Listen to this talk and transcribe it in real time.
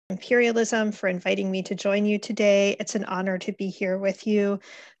Imperialism, for inviting me to join you today. It's an honor to be here with you.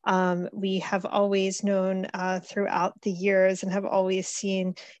 We have always known throughout the years and have always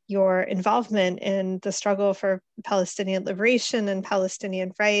seen your involvement in the struggle for Palestinian liberation and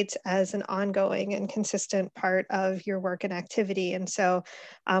Palestinian rights as an ongoing and consistent part of your work and activity. And so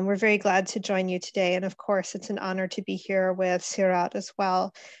we're very glad to join you today. And of course, it's an honor to be here with Sirat as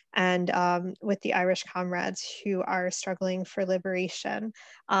well, and with the Irish comrades who are struggling for liberation.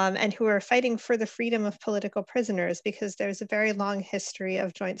 And who are fighting for the freedom of political prisoners, because there's a very long history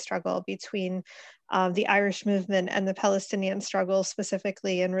of joint struggle between the Irish movement and the Palestinian struggle,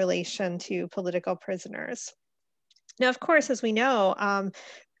 specifically in relation to political prisoners. Now, of course, as we know,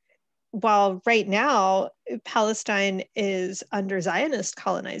 while right now Palestine is under Zionist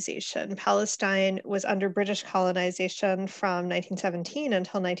colonization, Palestine was under British colonization from 1917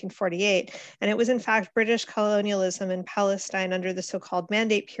 until 1948. And it was in fact British colonialism in Palestine under the so-called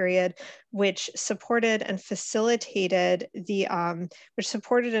Mandate period, which supported and facilitated the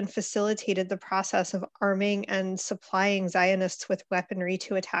process of arming and supplying Zionists with weaponry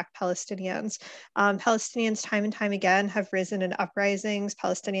to attack Palestinians. Palestinians time and time again have risen in uprisings.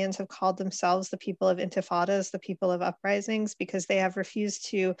 Palestinians have called themselves the people of intifadas, the people of uprisings, because they have refused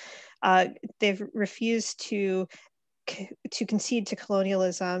to concede to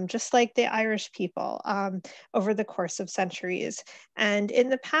colonialism, just like the Irish people over the course of centuries. And in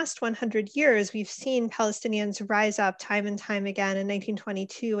the past 100 years, we've seen Palestinians rise up time and time again in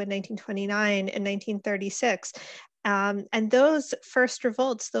 1922 and 1929 and 1936. And those first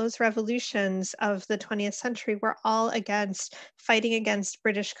revolts, those revolutions of the 20th century were all fighting against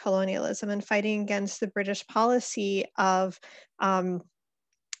British colonialism and fighting against the British policy of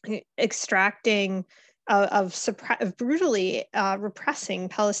extracting of brutally repressing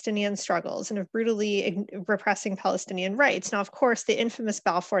Palestinian struggles and of brutally repressing Palestinian rights. Now, of course, the infamous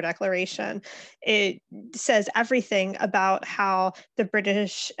Balfour Declaration, it says everything about how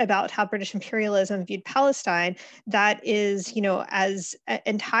British imperialism viewed Palestine. That is, as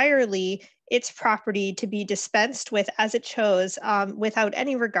entirely its property to be dispensed with as it chose, without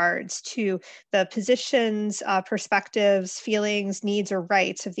any regards to the positions, perspectives, feelings, needs, or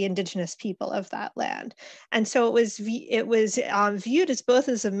rights of the indigenous people of that land. And so it was viewed as both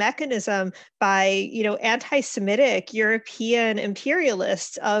as a mechanism by anti-Semitic European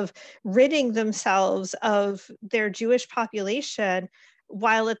imperialists of ridding themselves of their Jewish population,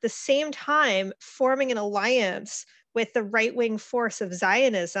 while at the same time forming an alliance with the right-wing force of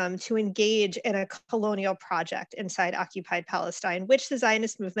Zionism to engage in a colonial project inside occupied Palestine, which the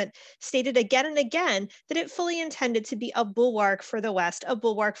Zionist movement stated again and again that it fully intended to be a bulwark for the West, a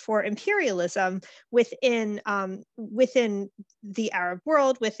bulwark for imperialism within the Arab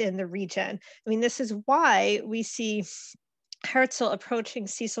world, within the region. I mean, this is why we see Herzl approaching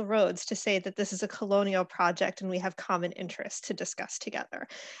Cecil Rhodes to say that this is a colonial project and we have common interests to discuss together.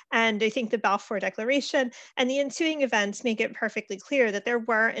 And I think the Balfour Declaration and the ensuing events make it perfectly clear that there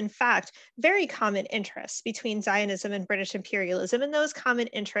were, in fact, very common interests between Zionism and British imperialism, and those common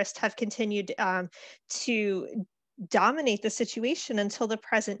interests have continued to dominate the situation until the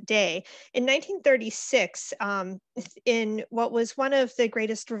present day. In 1936, in what was one of the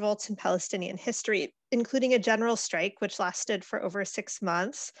greatest revolts in Palestinian history, including a general strike, which lasted for over 6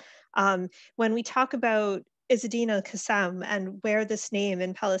 months. When we talk about Izzeddin al-Qassam and where this name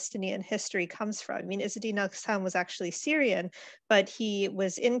in Palestinian history comes from. I mean, Izzeddin al-Qassam was actually Syrian, but he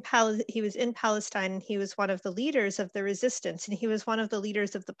was in Palestine, and he was one of the leaders of the resistance, and he was one of the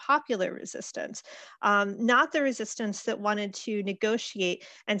leaders of the popular resistance, not the resistance that wanted to negotiate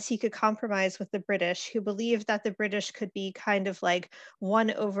and seek a compromise with the British, who believed that the British could be kind of like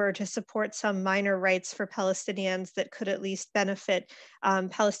won over to support some minor rights for Palestinians that could at least benefit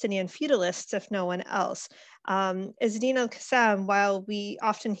Palestinian feudalists, if no one else. Izzeddin al-Qassam, while we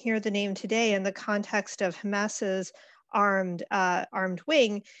often hear the name today in the context of Hamas's armed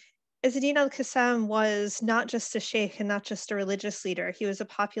wing, Izzeddin al-Qassam was not just a sheikh and not just a religious leader. He was a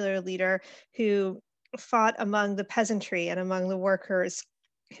popular leader who fought among the peasantry and among the workers,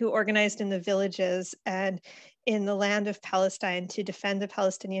 who organized in the villages and in the land of Palestine to defend the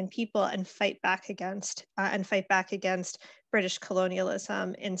Palestinian people and fight back against British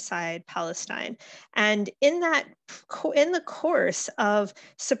colonialism inside Palestine. And in the course of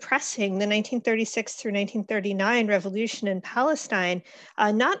suppressing the 1936 through 1939 revolution in Palestine,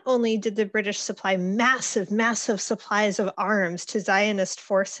 not only did the British supply massive supplies of arms to Zionist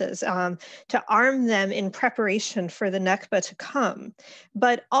forces to arm them in preparation for the Nakba to come,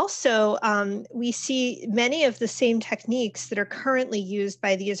 but also we see many of the same techniques that are currently used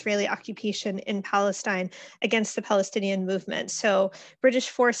by the Israeli occupation in Palestine against the Palestinian movement movement. So British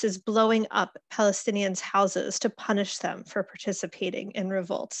forces blowing up Palestinians' houses to punish them for participating in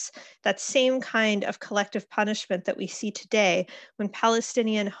revolts. That same kind of collective punishment that we see today when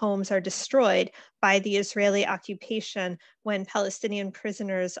Palestinian homes are destroyed by the Israeli occupation, when Palestinian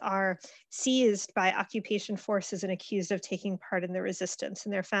prisoners are seized by occupation forces and accused of taking part in the resistance,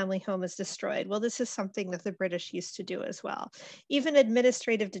 and their family home is destroyed. Well, this is something that the British used to do as well. Even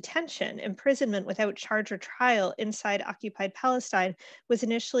administrative detention, imprisonment without charge or trial inside occupied Palestine, was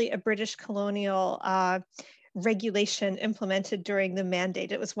initially a British colonial regulation implemented during the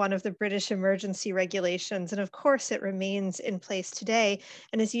Mandate. It was one of the British emergency regulations. And of course, it remains in place today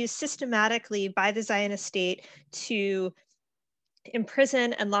and is used systematically by the Zionist state to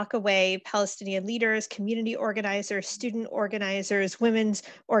imprison and lock away Palestinian leaders, community organizers, student organizers, women's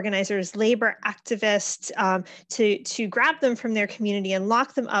organizers, labor activists, to grab them from their community and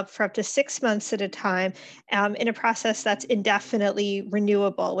lock them up for up to 6 months at a time, in a process that's indefinitely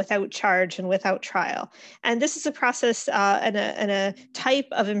renewable without charge and without trial. And this is a process and a type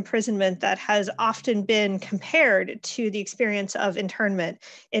of imprisonment that has often been compared to the experience of internment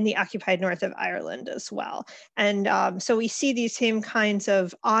in the occupied north of Ireland as well. And so we see these same kinds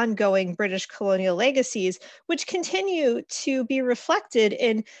of ongoing British colonial legacies, which continue to be reflected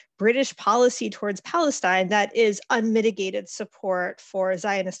in British policy towards Palestine that is unmitigated support for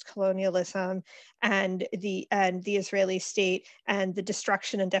Zionist colonialism and the Israeli state and the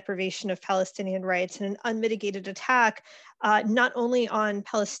destruction and deprivation of Palestinian rights, and an unmitigated attack not only on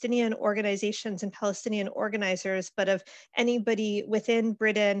Palestinian organizations and Palestinian organizers, but of anybody within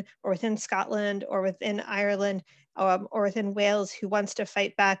Britain or within Scotland or within Ireland or within Wales who wants to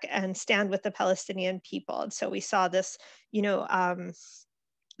fight back and stand with the Palestinian people. And so we saw this,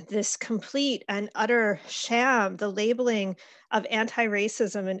 this complete and utter sham, the labeling of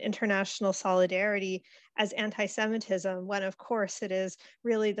anti-racism and international solidarity as anti-Semitism, when of course it is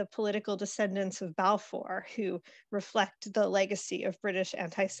really the political descendants of Balfour who reflect the legacy of British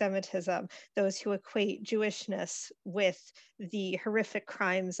anti-Semitism, those who equate Jewishness with the horrific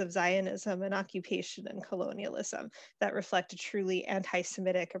crimes of Zionism and occupation and colonialism that reflect a truly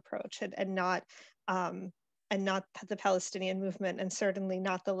anti-Semitic approach, and not the Palestinian movement, and certainly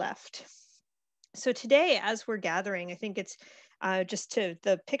not the left. So today, as we're gathering, I think it's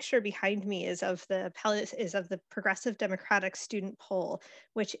the picture behind me is of the Progressive Democratic Student Poll,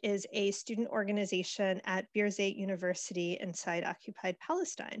 which is a student organization at Birzeit University inside occupied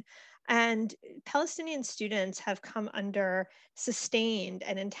Palestine. And Palestinian students have come under sustained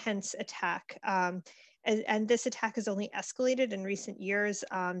and intense attack. And this attack has only escalated in recent years.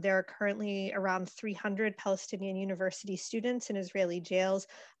 There are currently around 300 Palestinian university students in Israeli jails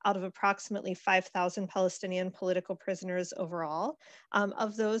out of approximately 5,000 Palestinian political prisoners overall.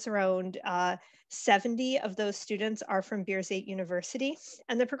 Of those, around 70 of those students are from Birzeit University.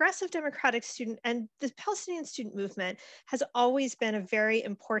 And the Progressive Democratic Student and the Palestinian student movement has always been a very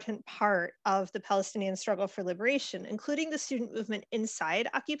important part of the Palestinian struggle for liberation, including the student movement inside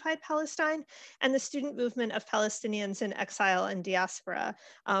occupied Palestine and the student movement of Palestinians in exile and diaspora,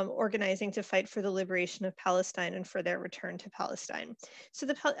 organizing to fight for the liberation of Palestine and for their return to Palestine. So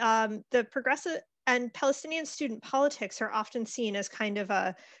the progressive and Palestinian student politics are often seen as kind of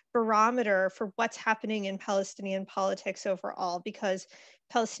a barometer for what's happening in Palestinian politics overall, because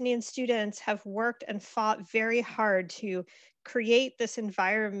Palestinian students have worked and fought very hard to create this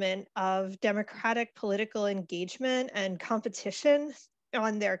environment of democratic political engagement and competition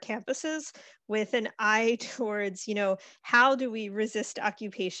on their campuses, with an eye towards, how do we resist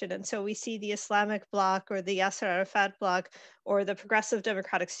occupation? And so we see the Islamic Bloc or the Yasser Arafat Bloc or the Progressive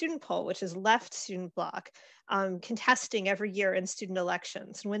Democratic Student Poll, which is left student bloc, contesting every year in student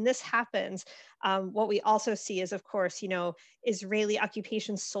elections. And when this happens, what we also see is, of course, Israeli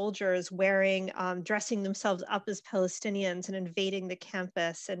occupation soldiers dressing themselves up as Palestinians and invading the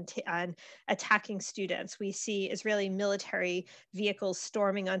campus and attacking students. We see Israeli military vehicles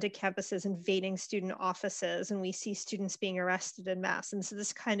storming onto campuses, invading student offices, and we see students being arrested en masse. And so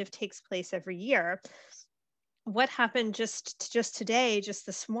this kind of takes place every year. What happened just today, just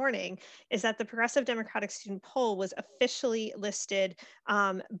this morning, is that the Progressive Democratic Student Poll was officially listed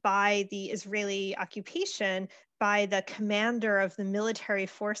by the Israeli occupation, by the commander of the military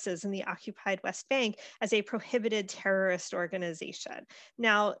forces in the occupied West Bank, as a prohibited terrorist organization.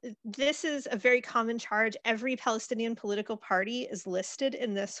 Now, this is a very common charge. Every Palestinian political party is listed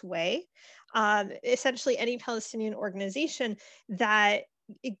in this way. Essentially, any Palestinian organization that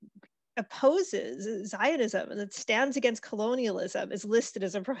opposes Zionism and that stands against colonialism is listed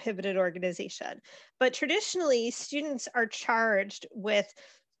as a prohibited organization. But traditionally, students are charged with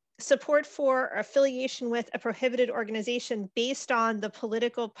support for or affiliation with a prohibited organization based on the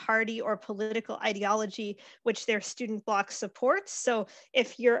political party or political ideology which their student bloc supports. So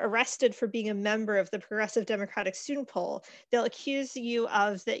if you're arrested for being a member of the Progressive Democratic Student Poll, they'll accuse you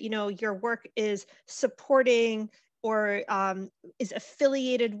of that, your work is supporting or is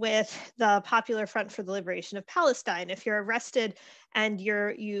affiliated with the Popular Front for the Liberation of Palestine. If you're arrested and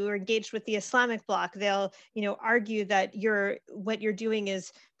you're engaged with the Islamic bloc, they'll argue that what you're doing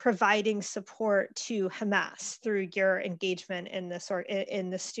is providing support to Hamas through your engagement in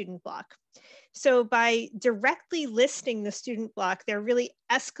the student bloc. So by directly listing the student bloc, they're really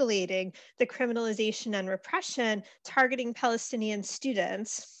escalating the criminalization and repression targeting Palestinian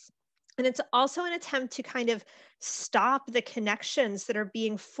students. And it's also an attempt to kind of stop the connections that are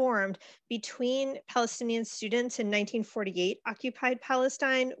being formed between Palestinian students in 1948 occupied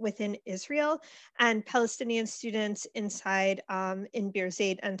Palestine within Israel and Palestinian students inside in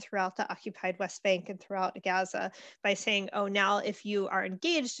Birzeit and throughout the occupied West Bank and throughout Gaza by saying, oh, now if you are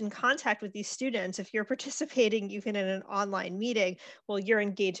engaged in contact with these students, if you're participating even in an online meeting, well, you're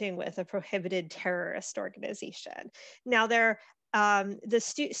engaging with a prohibited terrorist organization. Now,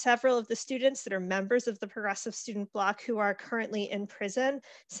 several of the students that are members of the Progressive Student Bloc who are currently in prison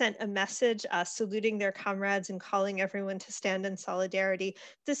sent a message saluting their comrades and calling everyone to stand in solidarity.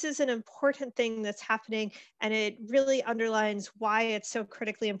 This is an important thing that's happening, and it really underlines why it's so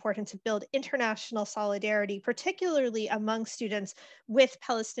critically important to build international solidarity, particularly among students with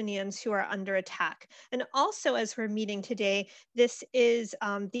Palestinians who are under attack. And also, as we're meeting today, this is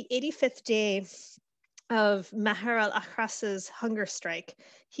the 85th day of Maher al-Akras's hunger strike.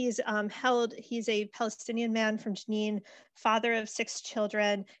 He's a Palestinian man from Jenin, father of 6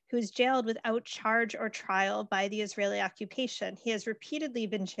 children, who's jailed without charge or trial by the Israeli occupation. He has repeatedly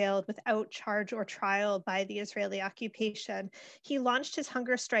been jailed without charge or trial by the Israeli occupation. He launched his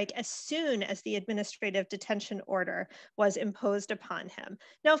hunger strike as soon as the administrative detention order was imposed upon him.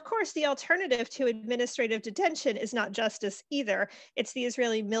 Now, of course, the alternative to administrative detention is not justice either. It's the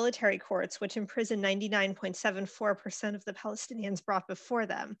Israeli military courts, which imprison 99.74% of the Palestinians brought before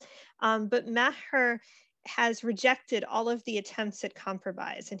them. But Maher has rejected all of the attempts at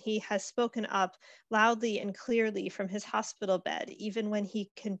compromise, and he has spoken up loudly and clearly from his hospital bed, even when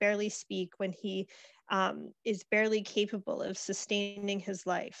he can barely speak, when he is barely capable of sustaining his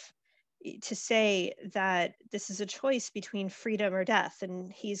life, to say that this is a choice between freedom or death,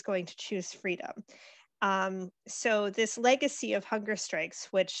 and he's going to choose freedom. So this legacy of hunger strikes,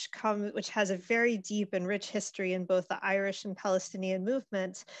 which has a very deep and rich history in both the Irish and Palestinian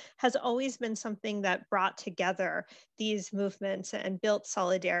movements, has always been something that brought together these movements and built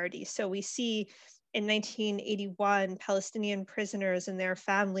solidarity. So we see in 1981, Palestinian prisoners and their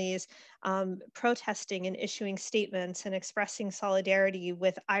families protesting and issuing statements and expressing solidarity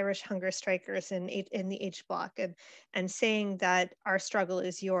with Irish hunger strikers in the H Bloc and saying that our struggle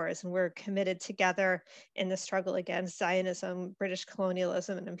is yours and we're committed together in the struggle against Zionism, British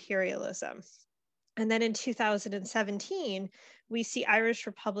colonialism, and imperialism. And then in 2017, we see Irish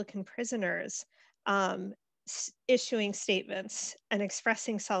Republican prisoners issuing statements and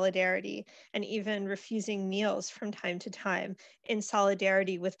expressing solidarity and even refusing meals from time to time in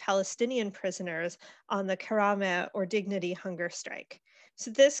solidarity with Palestinian prisoners on the Karama or Dignity hunger strike. So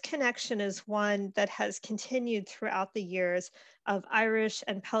this connection is one that has continued throughout the years of Irish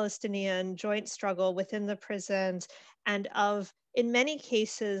and Palestinian joint struggle within the prisons and of, in many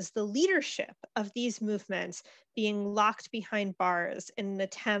cases, the leadership of these movements being locked behind bars in an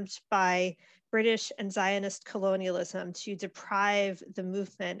attempt by British and Zionist colonialism to deprive the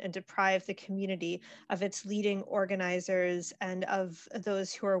movement and deprive the community of its leading organizers and of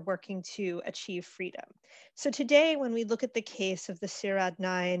those who are working to achieve freedom. So today, when we look at the case of the Sirad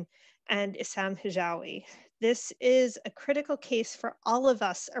 9 and Issam Hijawi, this is a critical case for all of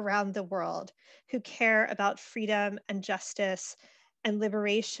us around the world who care about freedom and justice and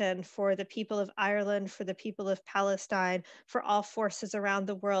liberation for the people of Ireland, for the people of Palestine, for all forces around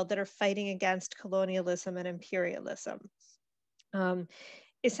the world that are fighting against colonialism and imperialism.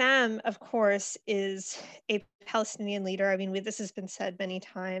 Issam, of course, is a Palestinian leader. I mean, this has been said many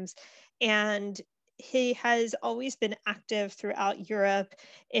times, and he has always been active throughout Europe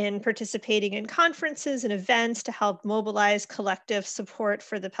in participating in conferences and events to help mobilize collective support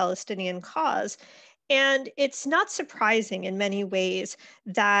for the Palestinian cause. And it's not surprising in many ways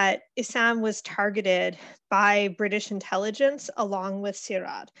that Issam was targeted by British intelligence along with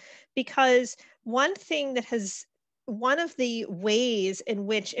Sirad, because one of the ways in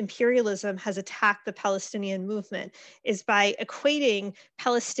which imperialism has attacked the Palestinian movement is by equating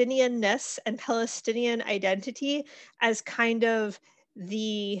Palestinianness and Palestinian identity as kind of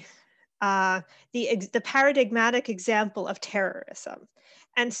the paradigmatic example of terrorism.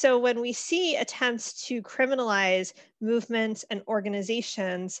 And so when we see attempts to criminalize movements and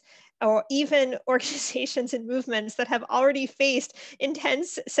organizations, or even organizations and movements that have already faced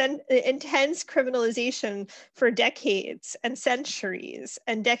intense criminalization for decades and centuries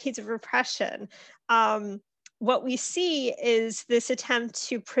and decades of repression, what we see is this attempt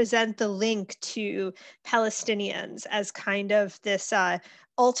to present the link to Palestinians as kind of this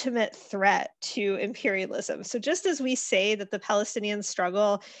ultimate threat to imperialism. So just as we say that the Palestinian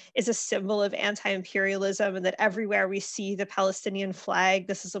struggle is a symbol of anti-imperialism and that everywhere we see the Palestinian flag,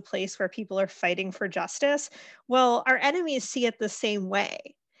 this is a place where people are fighting for justice, well, our enemies see it the same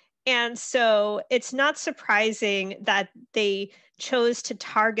way. And so it's not surprising that they chose to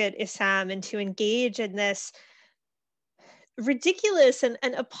target Islam and to engage in this ridiculous and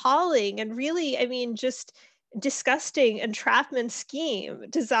appalling and really, I mean, just disgusting entrapment scheme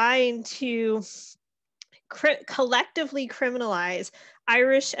designed to collectively criminalize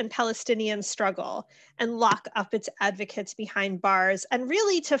Irish and Palestinian struggle and lock up its advocates behind bars, and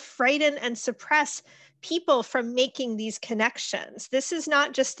really to frighten and suppress people from making these connections. This is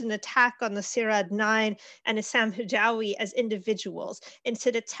not just an attack on the Sirad 9 and Issam Hijawi as individuals. It's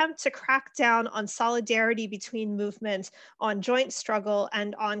an attempt to crack down on solidarity between movements, on joint struggle,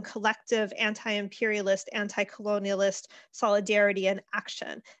 and on collective anti-imperialist, anti-colonialist solidarity and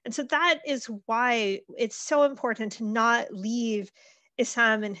action. And so that is why it's so important to not leave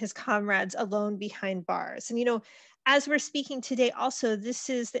Issam and his comrades alone behind bars. And, you know, as we're speaking today, also, this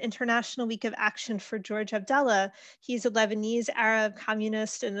is the International Week of Action for George Abdallah. He's a Lebanese Arab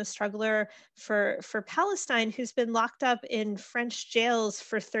communist and a struggler for Palestine who's been locked up in French jails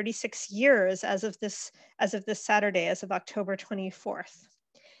for 36 years as of this Saturday, as of October 24th.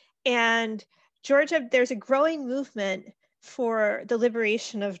 And there's a growing movement for the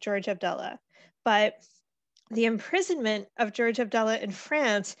liberation of George Abdallah, but the imprisonment of George Abdallah in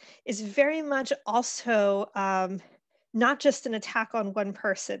France is very much also not just an attack on one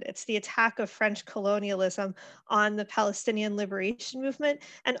person. It's the attack of French colonialism on the Palestinian liberation movement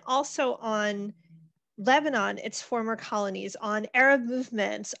and also on Lebanon, its former colonies, on Arab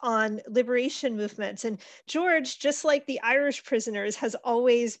movements, on liberation movements. And George, just like the Irish prisoners, has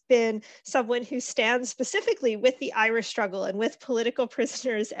always been someone who stands specifically with the Irish struggle and with political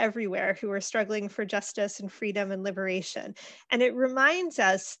prisoners everywhere who are struggling for justice and freedom and liberation. And it reminds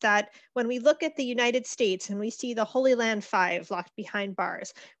us that when we look at the United States and we see the Holy Land Five locked behind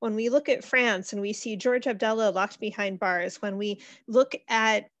bars, when we look at France and we see George Abdallah locked behind bars, when we look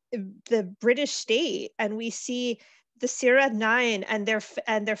at the British state and we see the Sirad 9 and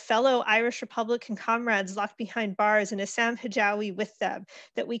their fellow Irish Republican comrades locked behind bars and Issam Hijawi with them,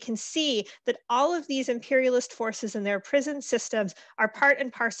 that we can see that all of these imperialist forces and their prison systems are part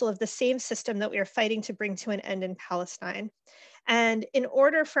and parcel of the same system that we are fighting to bring to an end in Palestine. And in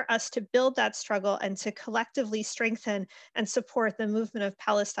order for us to build that struggle and to collectively strengthen and support the movement of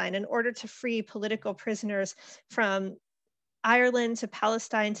Palestine, in order to free political prisoners from Ireland to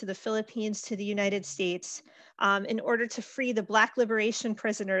Palestine to the Philippines to the United States, in order to free the Black liberation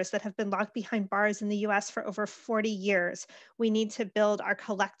prisoners that have been locked behind bars in the US for over 40 years, we need to build our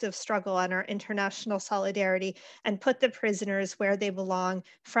collective struggle and our international solidarity and put the prisoners where they belong,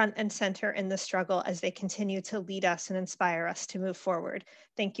 front and center in the struggle as they continue to lead us and inspire us to move forward.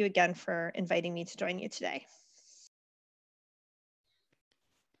 Thank you again for inviting me to join you today.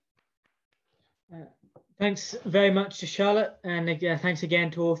 Thanks very much to Charlotte, and thanks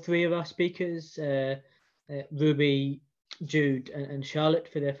again to all three of our speakers, Ruby, Jude, and Charlotte,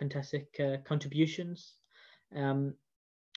 for their fantastic contributions.